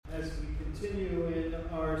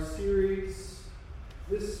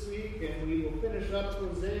finish up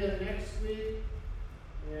Hosea next week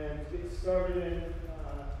and get started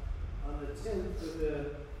on the 10th of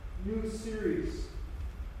the new series.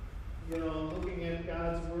 Looking at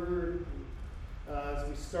God's Word as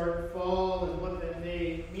we start fall and what that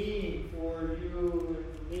may mean for you and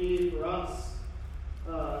for me, for us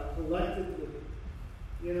collectively.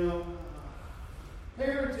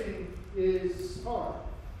 Parenting is hard.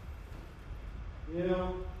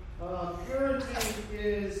 Parenting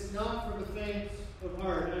is not for the faint of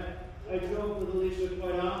heart. I joke with Alicia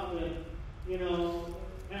quite often,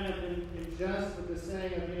 kind of in jest with the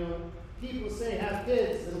saying of, people say, have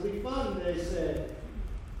kids, it'll be fun, they say.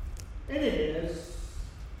 And it is.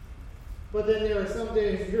 But then there are some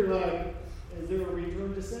days you're like, is there a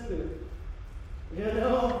return to sender?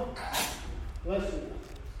 Bless you.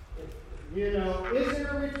 Is there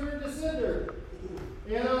a return to sender?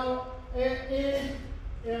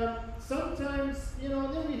 And sometimes, and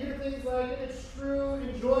then we hear things like, it's true,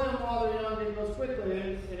 enjoy them while they're young, and it goes quickly,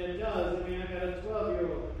 and it does. I got a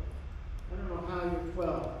 12-year-old. I don't know how you're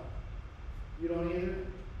 12. You don't either?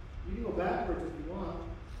 You can go backwards if you want.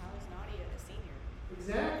 I was naughty as a senior.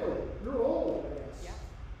 Exactly. You're old, I guess.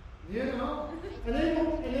 Yeah. And they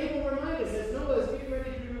will remind us, as Noah is getting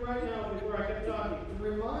ready to do right now before I kept talking, to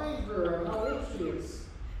remind her of how old she is.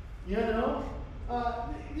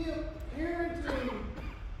 Parenting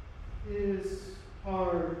is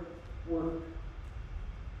hard work.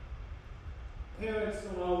 Parents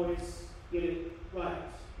don't always get it right.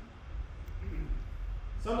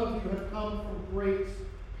 Some of you have come from great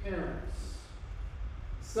parents.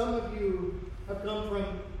 Some of you have come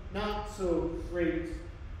from not so great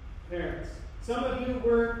parents. Some of you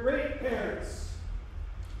were great parents.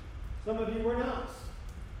 Some of you were not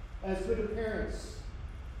as good of parents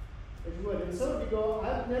as you would. And some of you go,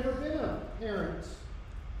 I've never been a parent.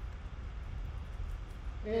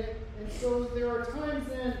 And so there are times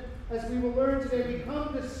then, as we will learn today, we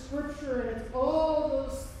come to Scripture, and it's all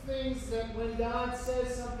those things that when God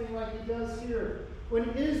says something like He does here. When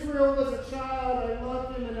Israel was a child, I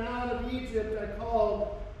loved him, and out of Egypt I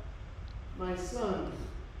called my son.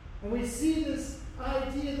 And we see this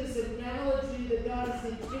idea, this analogy that God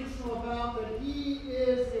is intentional about, that He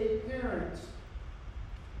is a parent.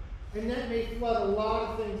 And that may flood a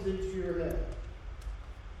lot of things into your head.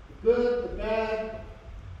 The good, the bad,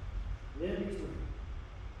 the in between.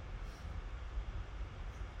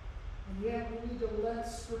 And yet we need to let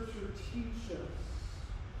Scripture teach us.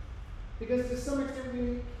 Because to some extent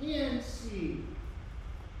we can see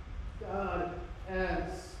God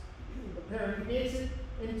as a parent. He makes it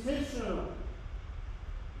intentional.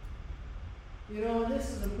 And this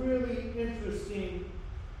is a really interesting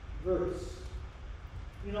verse.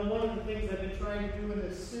 One of the things I've been trying to do in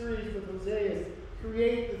this series with Hosea is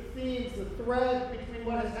create the themes, the thread between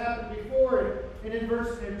what has happened before. And in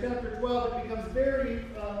chapter 12, it becomes very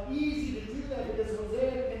easy to do that because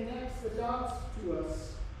Hosea connects the dots to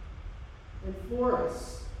us and for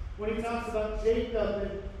us. When he talks about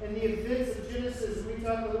Jacob and the events of Genesis, we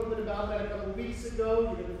talked a little bit about that a couple weeks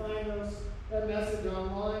ago. You can find that message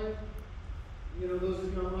online. Those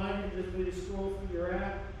of you online can just maybe scroll through your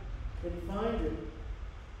app and find it.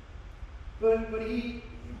 But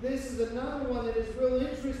this is another one that is real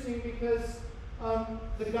interesting because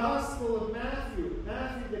the Gospel of Matthew,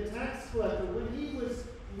 the tax collector, when he was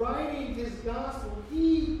writing his Gospel,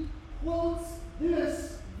 he quotes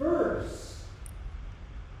this verse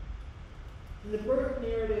in the birth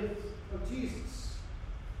narrative of Jesus.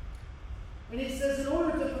 And he says, in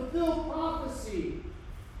order to fulfill prophecy.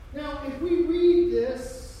 Now, if we read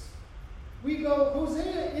this, we go,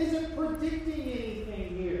 Hosea isn't predicting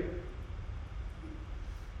anything here.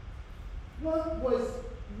 What was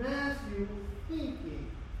Matthew thinking?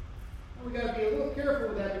 And we've got to be a little careful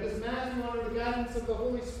with that because Matthew, under the guidance of the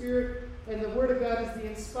Holy Spirit and the Word of God is the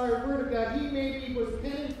inspired Word of God, he maybe was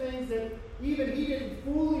penning things that even he didn't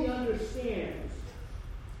fully understand.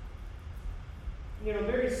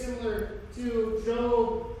 Very similar to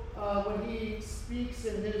Job when he speaks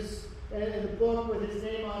in the book with his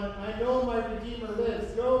name on it. I know my Redeemer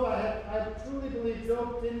lives. Job, I truly believe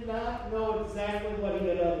Job did not know exactly what he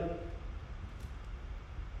had uttered.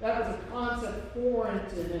 That was a concept foreign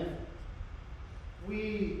to him.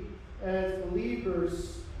 We, as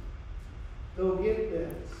believers, don't get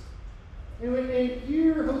this. And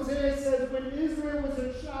here Hosea says, when Israel was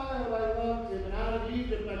a child, I loved him, and out of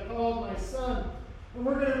Egypt I called my son. And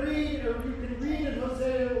we're going to read, or you can read in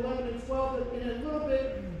Hosea 11 and 12, that in a little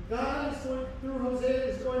bit, God is going, through Hosea,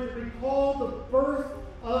 is going to recall the birth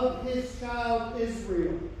of his child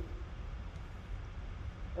Israel.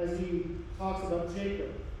 As he talks about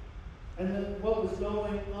Jacob. And then what was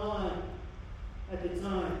going on at the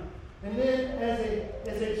time. And then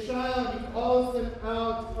as a child, he calls them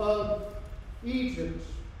out of Egypt.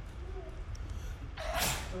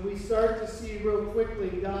 And we start to see real quickly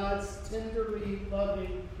God's tenderly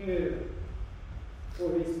loving care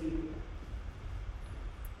for his people.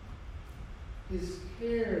 His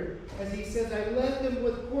care, as he says, I led them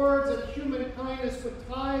with cords of human kindness, with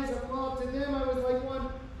ties of love. To them I was like one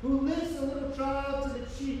who lifts a little child to the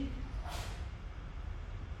cheek.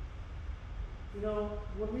 You know,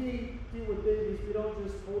 when we deal with babies, we don't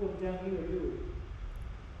just hold them down here, do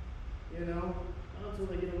we? You know, not until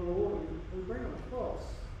they get a little older. We bring them close,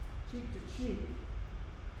 cheek to cheek.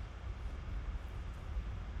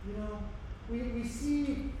 You know, we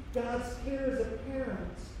see God's care as a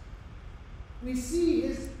parent. We see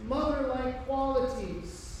his mother-like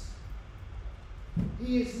qualities.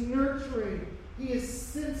 He is nurturing. He is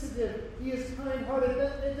sensitive. He is kind-hearted.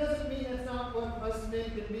 It doesn't mean that's not what us men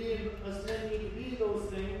can be, and us men need to be those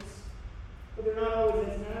things, but they're not always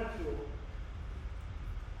as natural.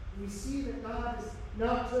 We see that God is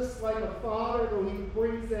not just like a father, though he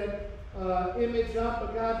brings that image up,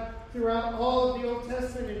 but God, throughout all of the Old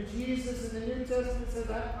Testament and Jesus in the New Testament, says,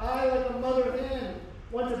 I like a mother hen,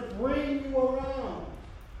 want to bring you around.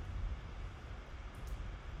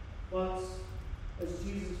 But, as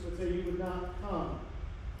Jesus would say, you would not come.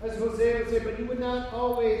 As Hosea would say, but you would not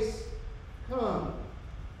always come.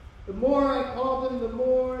 The more I called them, the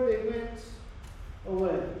more they went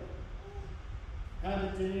away.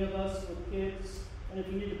 Haven't any of us with kids? And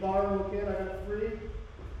if you need to borrow a kid, I got free.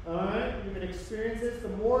 Alright? You can experience this. The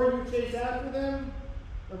more you chase after them,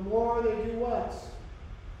 the more they do what?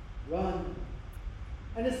 Run.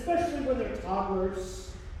 And especially when they're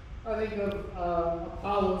toddlers. I think of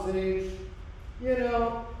Apollo's age. You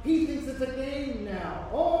know, he thinks it's a game now.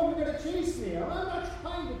 Oh, you're going to chase me. I'm not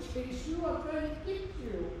trying to chase you. I'm trying to get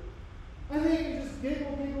you. And they can just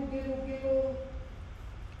giggle.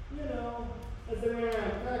 You know, as they run around.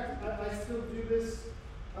 In fact, I still do this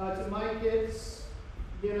to my kids.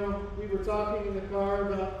 You know, we were talking in the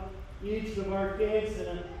car about each of our kids,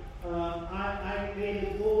 and I made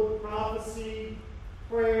a bold prophecy,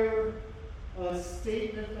 prayer,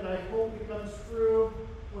 statement that I hope becomes true.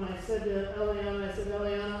 When I said to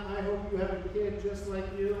Eliana, I hope you have a kid just like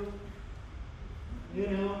you. You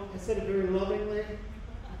know, I said it very lovingly,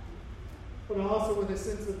 but also with a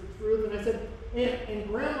sense of truth. And I said, and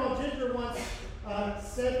Grandma Ginger once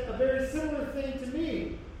said a very similar thing to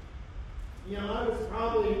me. You know, I was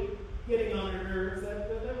probably getting on her nerves. That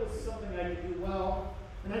was something I could do well.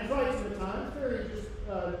 And I tried to at times, very just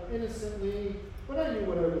innocently, but I knew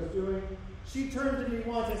what I was doing. She turned to me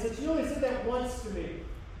once. I said, she only said that once to me.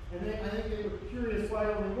 And I think they were curious why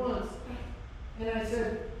only once. And I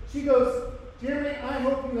said, she goes, Jeremy, I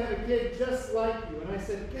hope you have a kid just like you. And I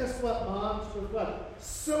said, guess what, Mom? She goes, what?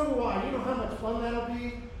 So do I. You know how much fun that'll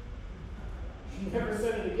be? She never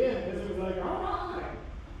said it again because it was like, all right.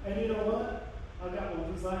 And you know what? I got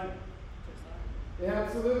one just like it. Yeah,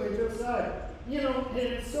 absolutely, Josiah. You know, and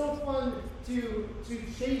it's so fun to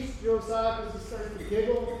chase Josiah because he starts to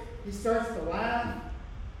giggle. He starts to laugh.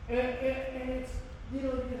 And it's, you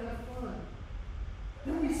know, you can have fun.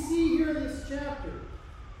 And we see here in this chapter,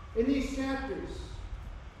 in these chapters,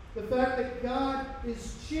 the fact that God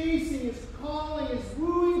is chasing, is calling, is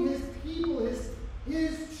wooing his people,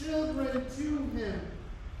 his children to him.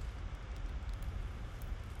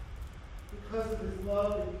 Because of his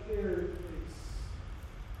love and care and grace.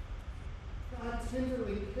 God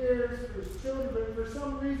tenderly cares for his children, but for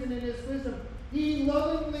some reason in his wisdom, he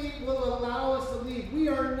lovingly will allow us to lead. We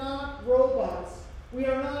are not robots. We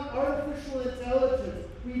are not artificial intelligence.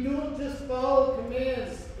 We don't just follow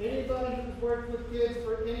commands. Anybody who's worked with kids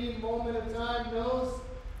for any moment of time knows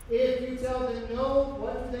if you tell them no,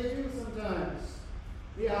 what do they do sometimes?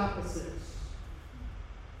 The opposites.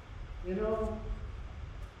 You know,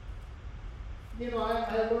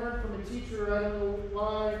 I learned from a teacher, I don't know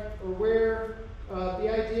why or where, the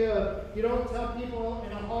idea of you don't tell people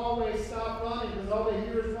in a hallway stop running because all they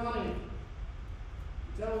hear is running.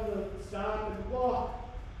 You tell them to stop and walk.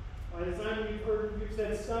 By the time you've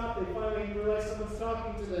said stop, they finally realize someone's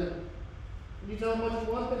talking to them. And you tell them what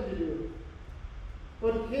you want them to do.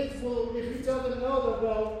 But kids will, if you tell them no, they'll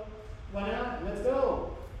go, why not? Let's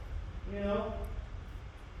go. You know?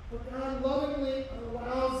 But God lovingly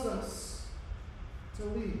allows us to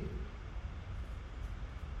lead.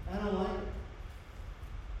 I don't like it.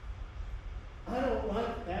 I don't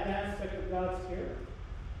like that aspect of God's care.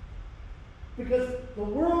 Because the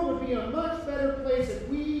world would be a much better place if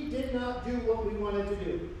we did not do what we wanted to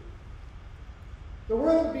do. The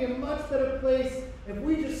world would be a much better place if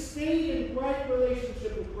we just stayed in right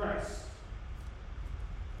relationship with Christ.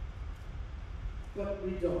 but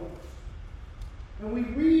we don't. And we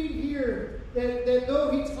read here that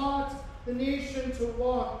though he taught the nation to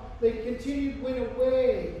walk, they continued went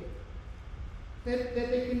away. That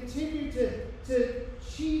they continued to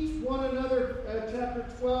cheat one another. Chapter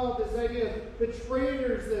 12, this idea of the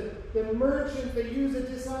traders, the merchants, they use a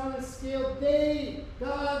dishonest scale. They,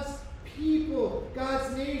 God's people,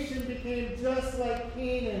 God's nation became just like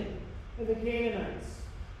Canaan and the Canaanites.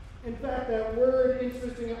 In fact, that word,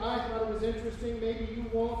 interesting, I thought it was interesting. Maybe you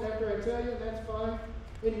won't after I tell you, and that's fine.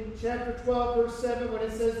 In chapter 12, verse 7, when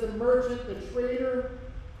it says the merchant, the trader,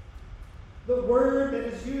 the word that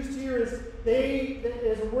is used here is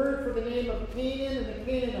a word for the name of Canaan and the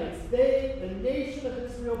Canaanites. They, the nation of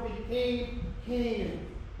Israel, became Canaan.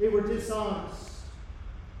 They were dishonest.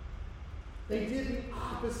 They did the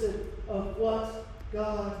opposite of what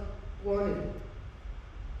God wanted.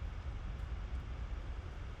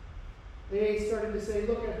 They started to say,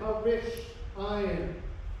 look at how rich I am.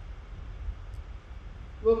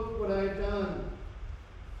 Look what I've done.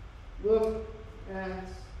 Look at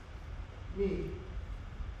me.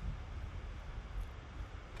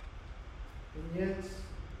 And yet,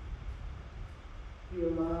 he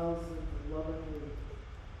allows them to lovingly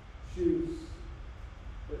choose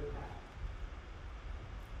their path.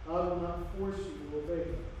 God will not force you to obey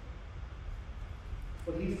him.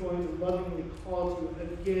 But he's going to lovingly call to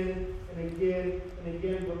you again and again and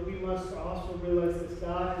again. But we must also realize that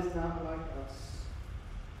God is not like us.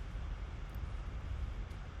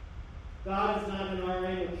 God is not in our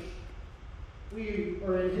image. We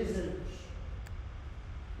are in his image.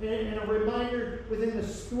 And a reminder within the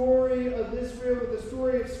story of Israel, with the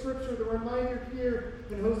story of Scripture, the reminder here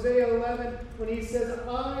in Hosea 11, when he says,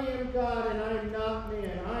 I am God and I am not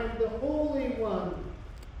man. I am the Holy One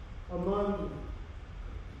among you.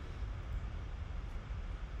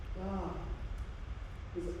 God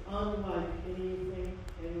is unlike anything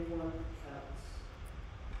anyone else.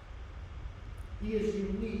 He is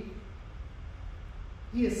unique.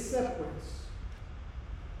 He is separate.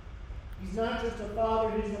 He's not just a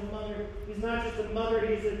father, he's a mother. He's not just a mother,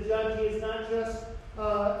 he's a judge. He is not just,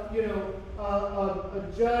 a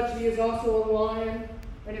judge. He is also a lion.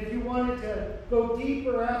 And if you wanted to go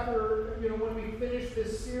deeper after, when we finish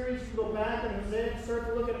this series, you go back and start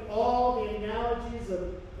to look at all the analogies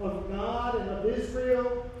of God and of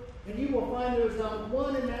Israel, and you will find there's not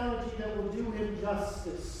one analogy that will do him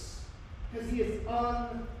justice, because he is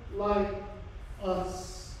unlike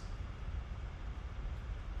us.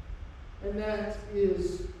 And that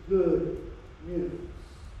is good news.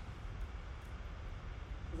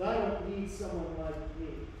 Because I don't need someone like me.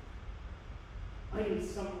 I need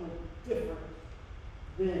someone different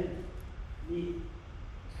than me.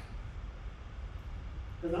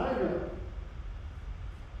 Because I know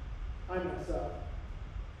I mess up.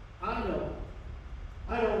 I know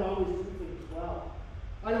I don't always do things well.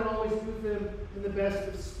 I don't always do them in the best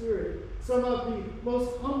of spirit. Some of the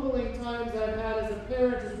most humbling times I've had as a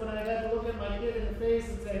parent is when I had to look at my kid in the face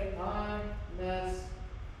and say, I messed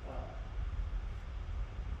up.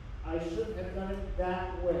 I shouldn't have done it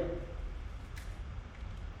that way.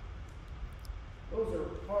 Those are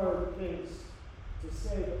hard things to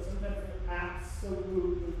say, but sometimes they're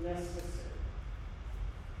absolutely necessary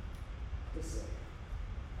to say.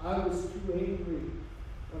 I was too angry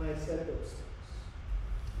when I said those things.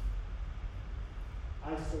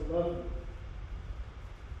 I still love you.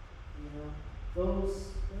 Those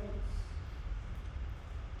things.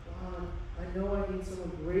 God, I know I need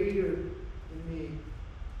someone greater than me.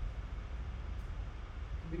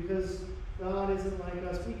 Because God isn't like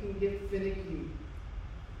us. We can get finicky.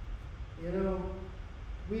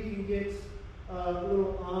 We can get a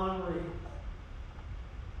little ornery.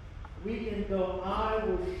 We can go, I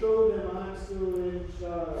will show them I'm still in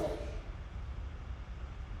charge.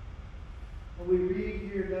 And we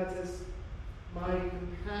read here, God says, my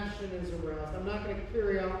compassion is aroused. I'm not going to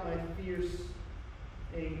carry out my fierce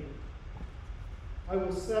anger. I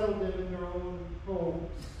will settle them in their own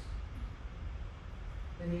homes.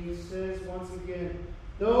 And he says once again,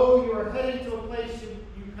 though you are heading to a place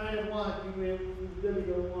you kind of want, you really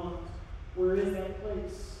don't want. Where is that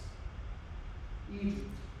place? Egypt.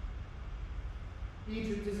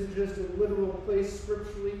 Egypt isn't just a literal place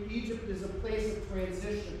scripturally. Egypt is a place of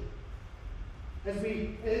transition. As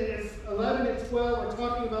 11 and 12 are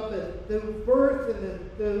talking about the birth and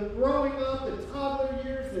the growing up, the toddler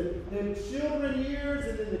years, the children years,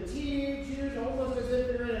 and then the teenage years, almost as if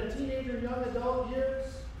they're in a teenager, young adult years,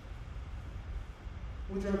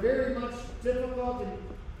 which are very much difficult and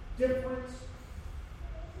different.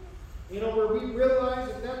 Where we realize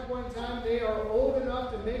at that point in time they are old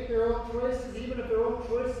enough to make their own choices, even if their own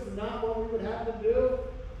choice is not what we would have them do.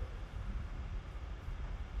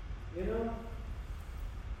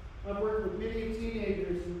 I've worked with many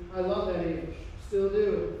teenagers, and I love that age. Still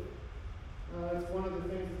do. It's one of the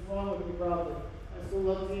things that's wrong with me, probably. I still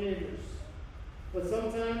love teenagers. But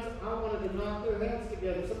sometimes I wanted to knock their heads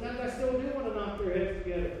together. Sometimes I still do want to knock their heads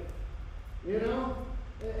together.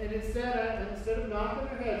 And instead of knocking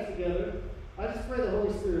their heads together, I just pray the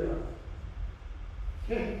Holy Spirit out.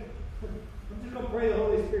 Okay? I'm just going to pray the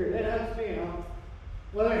Holy Spirit. That helps me out.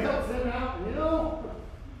 Whether it helps them out,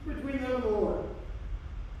 between them and the Lord.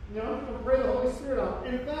 I'm just going to pray the Holy Spirit out.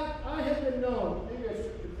 In fact, I have been known, maybe I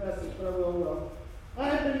shouldn't confess it, but I will. I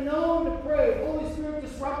have been known to pray, Holy Spirit,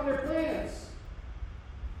 disrupt their plans.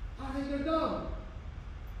 I think they're dumb.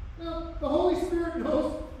 Now, the Holy Spirit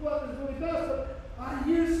knows what is really best, but I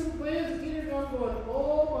hear some plans and teenagers are going,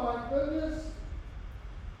 oh my goodness,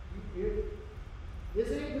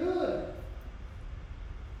 this ain't good.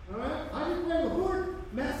 Alright? I just pray the Lord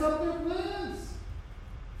mess up their plans.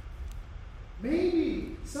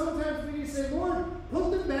 Maybe sometimes we need to say, Lord,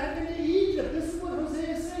 put them back into Egypt. This is what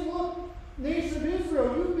Hosea is saying. Look, nation of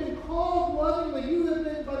Israel, you've been called lovingly. You have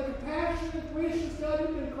been, by the compassionate, gracious God,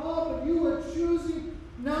 you've been called, but you are choosing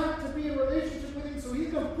not to be in a relationship with Him, so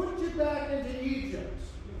He's going to put you back into Egypt.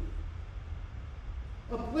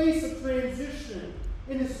 A place of transition.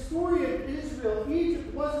 In the story of Israel,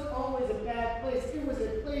 Egypt wasn't always a bad place. It was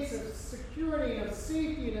a place of security and of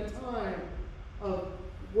safety in a time of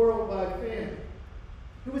worldwide famine.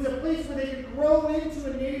 It was a place where they could grow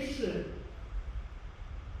into a nation.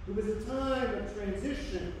 It was a time of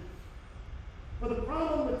transition. But the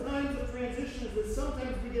problem with times of transition is that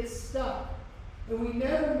sometimes we get stuck. And we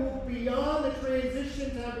never move beyond the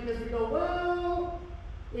transition time because we go, well,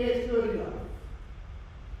 it's good enough.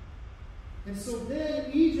 And so then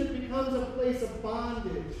Egypt becomes a place of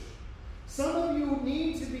bondage. Some of you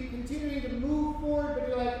need to be continuing to move forward, but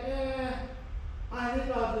you're like, I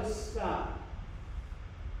think I'll just stop.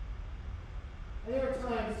 And there are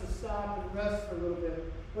times to stop and rest for a little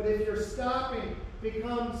bit. But if your stopping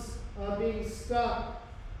becomes being stuck,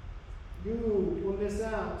 you will miss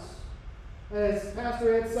out. As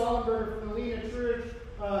Pastor Ed Solenberg from the Lena Church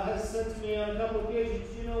has said to me on a couple of occasions,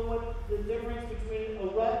 you know what the difference between a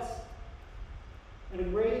rut and a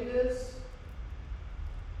grave is?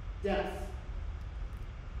 Death.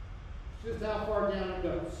 It's just how far down it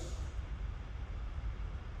goes.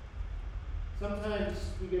 Sometimes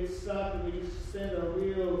we get stuck and we just spin our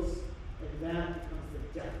wheels, and that becomes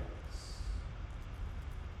the death.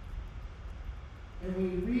 And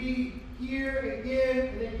we read here again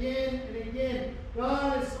and again and again,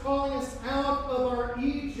 God is calling us out of our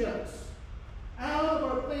Egypt, out of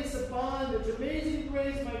our place of bondage. Amazing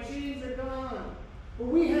grace, my chains are gone. But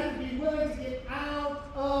we have to be willing to get out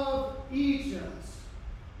of Egypt.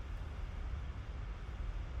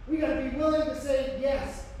 We got to be willing to say,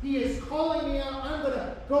 yes, He is calling me out. I'm going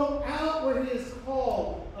to go out where He has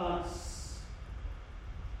called us.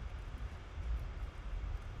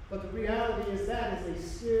 But the reality is that is a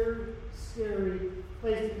scary, scary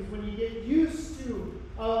place, because when you get used to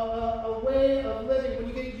a way of living, when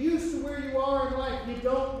you get used to where you are in life, you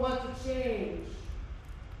don't want to change.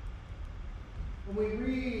 When we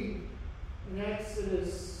read in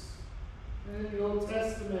Exodus and in the Old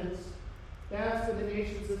Testament, that's where the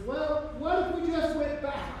nation says, well, what if we just went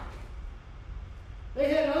back?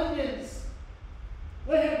 They had onions.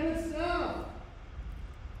 They had good stuff.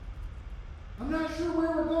 I'm not sure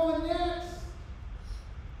where we're going next.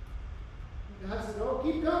 And God said, oh,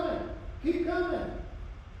 keep coming. Keep coming.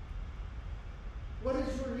 What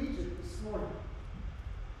is your Egypt this morning?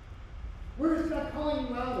 Where is God calling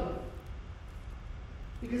you out of?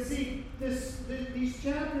 Because see, these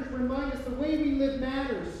chapters remind us the way we live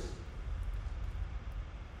matters.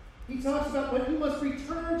 He talks about when you must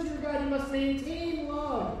return to your God, you must maintain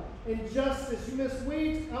love and justice. You must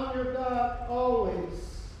wait on your God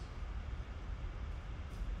always.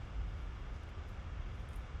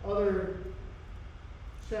 Other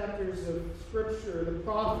chapters of Scripture, the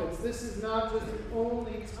prophets, this is not just the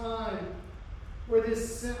only time where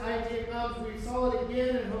this idea comes. We saw it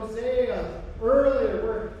again in Hosea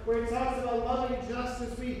earlier, where it talks about loving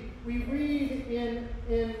justice. We read in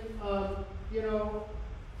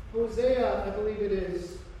Hosea, I believe it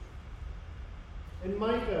is, in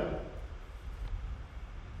Micah.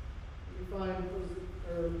 You find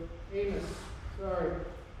Amos. Sorry.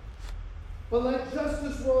 But let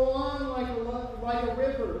justice roll on like a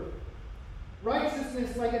river,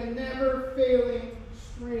 righteousness like a never-failing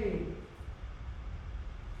stream.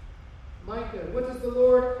 Micah, what does the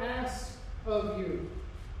Lord ask of you.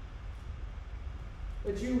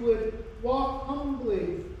 That you would walk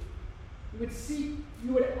humbly. You would seek,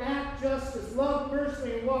 you would act justice, love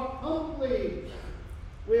mercy, and walk humbly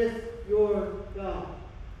with your God.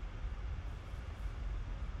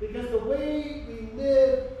 Because the way we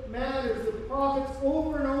live matters. The prophets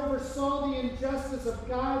over and over saw the injustice of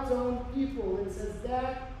God's own people and says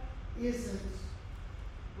that isn't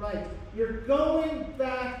right. You're going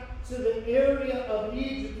back to the area of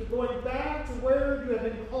Egypt. You're going back to where you have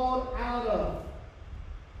been called out of.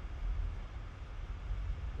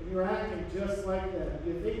 And you're acting just like that.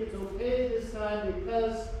 You think it's okay this time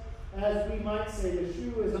because, as we might say, the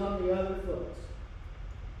shoe is on the other foot.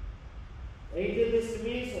 They did this to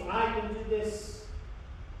me, so I can do this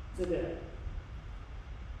to them.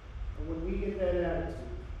 And when we get that attitude,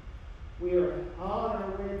 we are on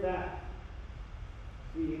our way back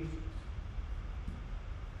to Egypt.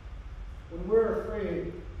 When we're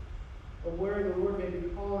afraid of where the Lord may be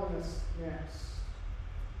calling us next,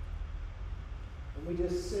 and we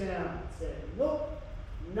just sit down and say, nope,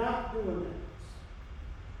 not doing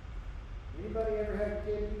that. Anybody ever had a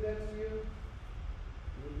kid do that to you?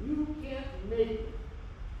 When you can't make it,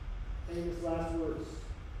 famous last words.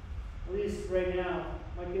 At least right now,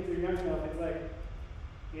 my kids are young enough, it's like,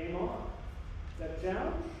 game on. Is that a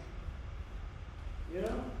challenge? You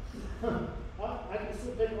know? I can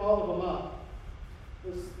still pick all of them up.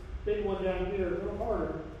 This big one down here, a little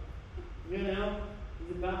harder. You know?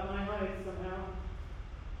 He's about my height somehow.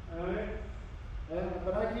 Alright?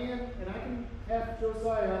 But I can have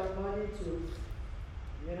Josiah out if I need to.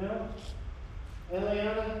 You know?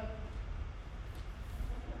 Eliana?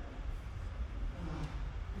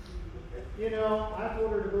 You know, I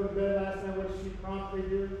told her to go to bed last night. What did she promptly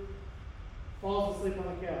do? Falls asleep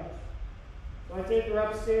on the couch. So I take her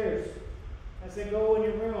upstairs. I said, go in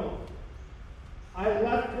your room. I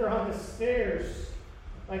left her on the stairs.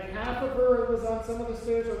 Like half of her was on some of the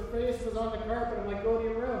stairs, her face was on the carpet. I'm like, go to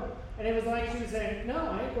your room. And it was like she was saying, no,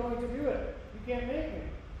 I ain't going to do it. You can't make me.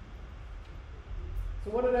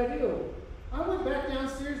 So what did I do? I went back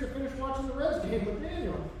downstairs to finish watching the Reds game with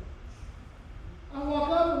Daniel. I walk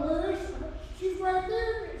up and where is she? She's right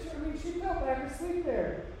there. She fell back asleep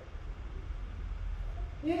there.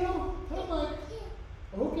 You know, I'm like,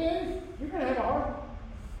 okay, you're going to have a hard,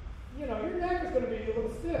 your neck is going to be a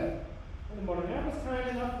little stiff in the morning. I was kind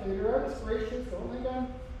enough later. I was gracious. Don't think I'm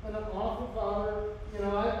an awful father.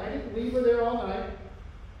 I didn't leave her there all night.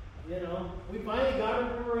 We finally got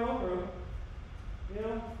her to her own room.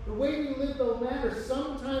 The way we live though matters.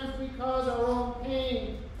 Sometimes we cause our own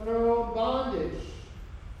pain and our own bondage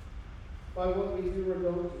by what we do or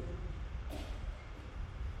don't do.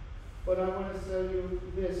 But I want to tell you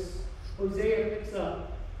this. Hosea picks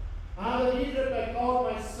up. Out of Egypt I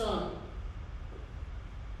called my son.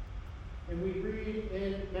 And we read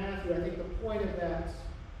in Matthew, I think the point of that,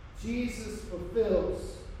 Jesus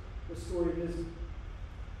fulfills the story of Israel.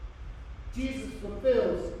 Jesus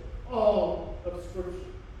fulfills all of Scripture.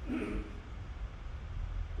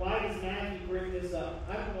 Why does Matthew bring this up?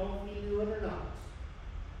 I don't know if he knew it or not.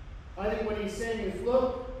 I think what he's saying is,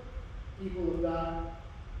 look, people of God,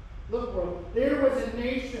 look, bro, there was a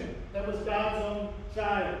nation that was God's own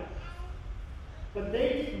child. But they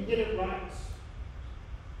didn't get it right.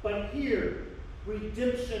 But here,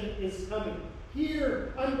 redemption is coming.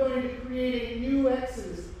 Here, I'm going to create a new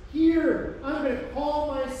Exodus. Here, I'm going to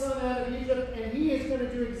call my son out of Egypt, and he is going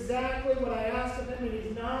to do exactly what I asked of him, and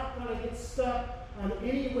he's not going to get stuck on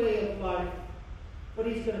any way of life. But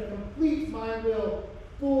he's going to complete my will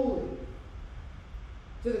fully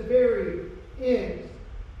to the very end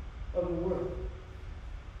of the world.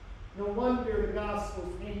 No wonder the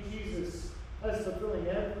Gospels paint Jesus as fulfilling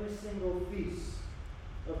every single feast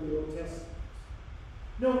of the Old Testament.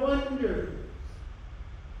 No wonder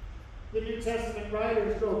the New Testament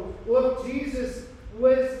writers go, look, Jesus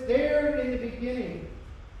was there in the beginning.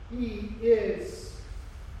 He is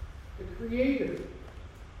the Creator.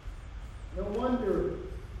 No wonder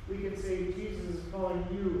we can say Jesus is calling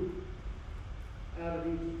you out of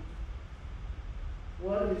Egypt.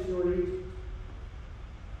 What is your Egypt?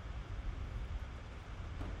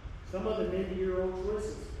 Some of them may be your own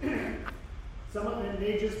choices. Some of them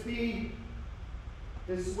may just be,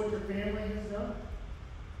 this is what your family has done.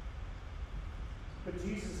 But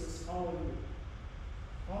Jesus is calling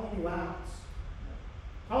you out,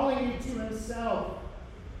 calling you to himself.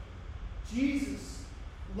 Jesus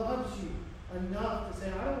loves you enough to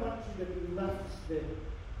say, I don't want you to be left there.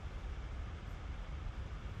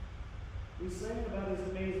 We sang about his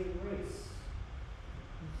amazing grace.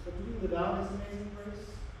 But do we live out his amazing grace?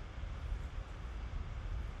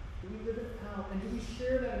 Do we live it out? And do we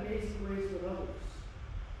share that amazing grace with others?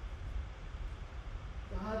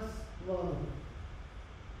 God's love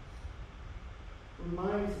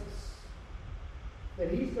reminds us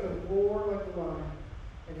that He's going to roar like a lion,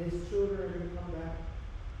 and His children are going to come back.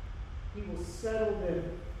 He will settle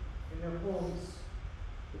them in their homes,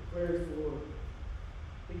 declares the Lord,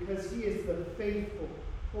 because He is the faithful,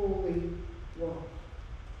 holy one.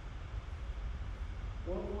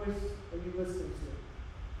 What voice are you listening to?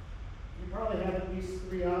 You probably have at least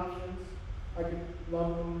three options. I could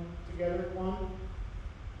lump them together. One,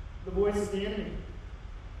 the voice of the enemy,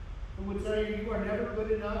 who would tell you you are never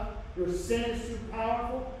good enough, your sin is too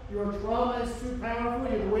powerful, your trauma is too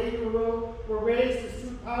powerful, the way you were raised is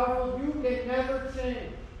too powerful, you can never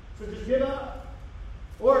change. So just give up.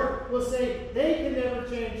 Or we'll say they can never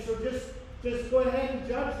change, so just go ahead and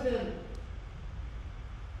judge them.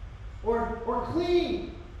 Or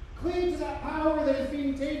cling to that power that is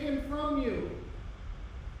being taken from you.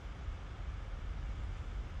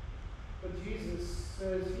 But Jesus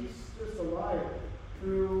says He's just a liar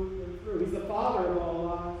through and through. He's the father of all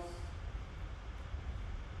lies.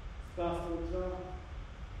 It's the Gospel of John.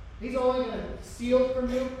 He's only going to steal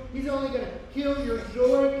from you. He's only going to kill your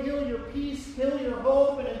joy, kill your peace, kill your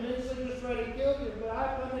hope, and eventually just try to kill you. But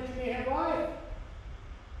I've come that you may have life.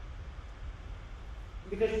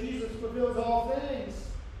 Because Jesus fulfills all things.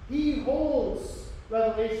 He holds,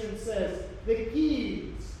 Revelation says, the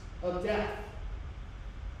keys of death.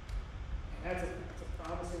 And that's a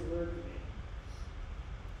promising word to me.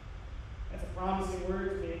 That's a promising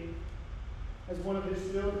word to me as one of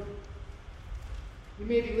His children. You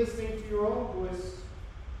may be listening to your own voice.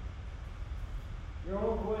 Your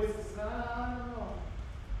own voice says, I don't know.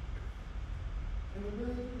 And we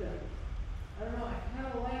really do that. I don't know. I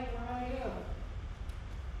kind of like where I am.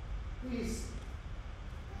 Please,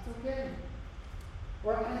 it's okay.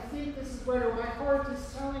 Or I think this is better. My heart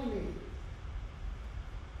is telling me.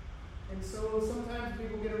 And so sometimes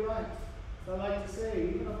people get it right. So I like to say,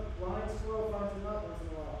 even a blind squirrel finds a nut once in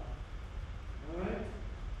a while. Alright?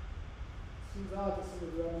 Seems odd to some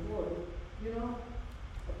of you on board. You know,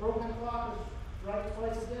 a broken clock is right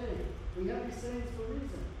twice a day. We have these sayings for a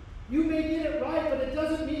reason. You may get it right, but it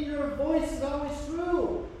doesn't mean your voice is always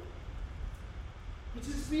true. It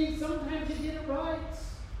just means sometimes you get it right.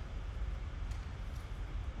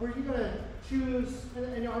 Or you're going to choose,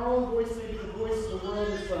 and our own voice may be the voice of the world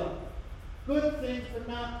as well. Good things, but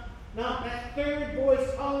not that third voice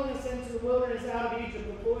calling us into the wilderness out of Egypt,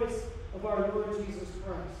 the voice of our Lord Jesus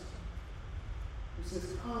Christ. Who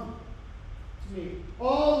says, come to me.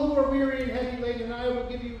 All who are weary and heavy laden, and I will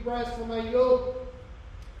give you rest, for my yoke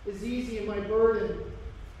is easy and my burden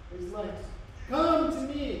is light. Come to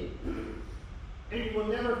me, and you will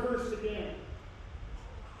never thirst again.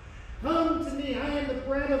 Come to me, I am the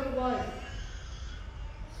bread of life.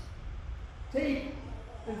 Take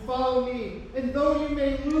and follow me, and though you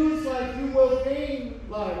may lose life, you will gain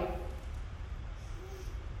life.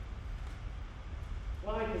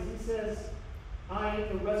 Why? Because He says, I am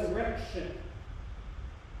the resurrection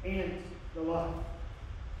and the life.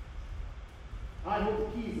 I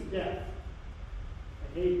hold the keys of death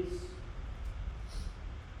and Hades.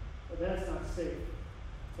 But that's not safe.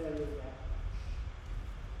 I'll tell you that.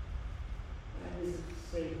 That isn't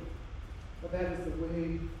safe. But that is the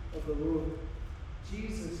way of the Lord.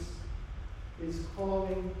 Jesus is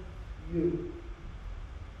calling you.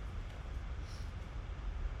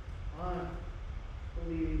 I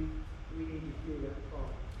believe we need to hear that call.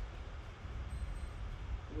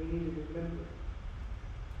 We need to remember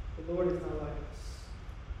the Lord is not like us.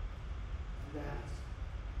 And that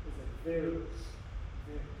is a very,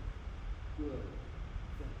 very good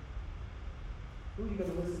thing. Who are you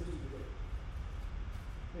going to listen to today?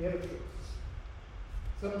 We have a choice.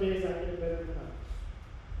 Some days I get it better than others.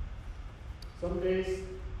 Some days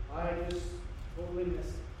I just totally miss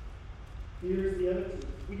it. Here's the other two.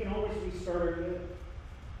 We can always restart our day.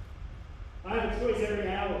 I have a choice every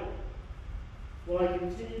hour. Will I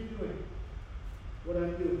continue doing what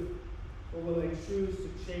I'm doing? Or will I choose to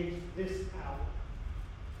change this hour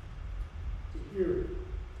to hear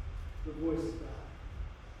the voice of God?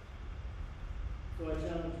 So I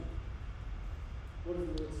challenge you. What is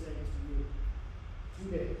the Lord saying to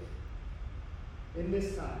you today? In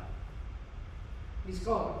this time. He's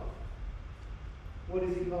calling. What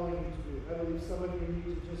is He calling you to do? I believe some of you need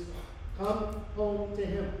to just come home to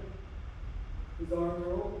Him. His arms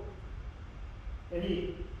are open. And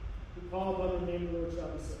He who call upon the name of the Lord shall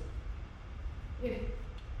be saved. Yeah.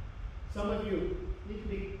 Some of you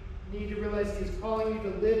need to realize He's calling you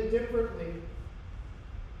to live differently.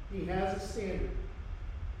 He has a standard.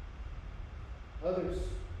 Others,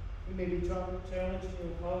 He may be challenging you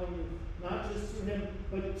and calling you not just to Him,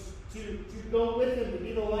 but to go with Him, to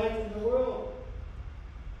be the light in the world.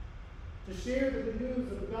 To share the good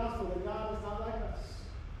news of the gospel that God is not like us.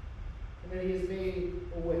 And that He has made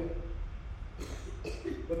a way.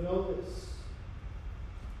 But know this.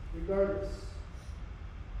 Regardless,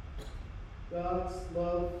 God's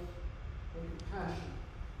love and compassion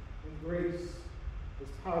and grace is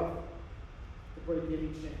powerful to break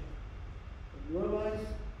any chain in your life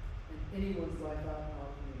and anyone's life out in our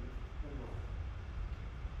community and world.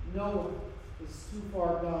 No one is too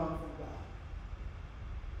far gone from God.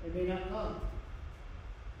 They may not come,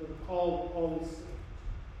 but the call will always stand.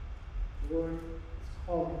 The Lord is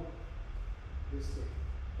calling this day.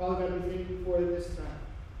 Father God, we thank you for this time.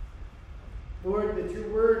 Lord, that your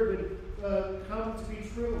word would come to be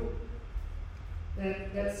true.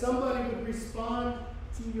 That somebody would respond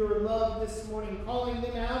to your love this morning, calling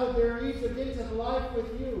them out of their Egypt into life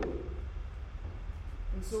with you.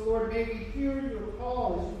 And so, Lord, may we hear your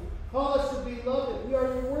call as you call us to be beloved. We are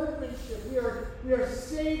your workmanship. We are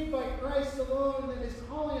saved by Christ alone, and is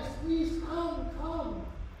calling us, please come.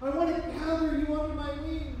 I want to gather you under my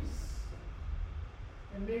wings.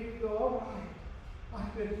 And may we go, all right, I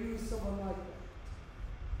could use someone like that.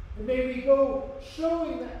 And may we go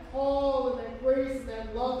showing that call and that grace and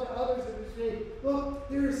that love to others and say, look,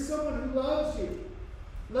 there is someone who loves you.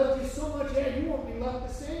 Loves you so much, you won't be left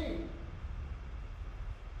the same.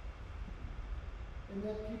 And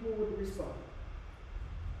that people would respond.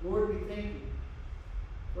 Lord, we thank you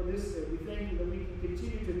for this day. We thank you that we can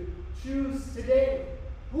continue to choose today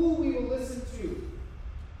who we will listen to,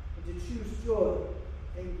 and to choose joy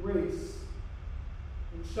and grace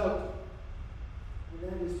and shelter. And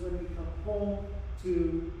that is when we come home to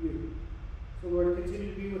you. So, Lord,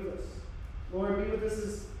 continue to be with us. Lord, be with us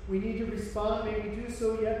as we need to respond. May we do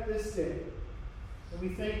so yet this day. And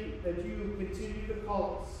we thank you that you continue to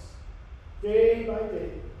call us day by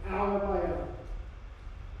day, hour by hour,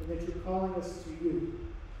 and that you're calling us to you.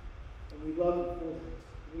 And we love you for that.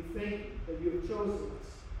 And we thank you that you have chosen us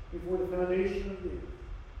before the foundation of the earth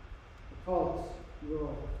to call us your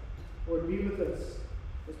own. Lord, be with us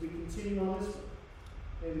as we continue on this way.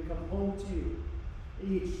 May we come home to you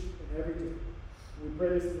each and every day. We pray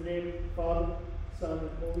this in the name of the Father, Son, and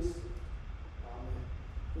Holy Spirit. Amen.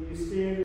 Will you stand?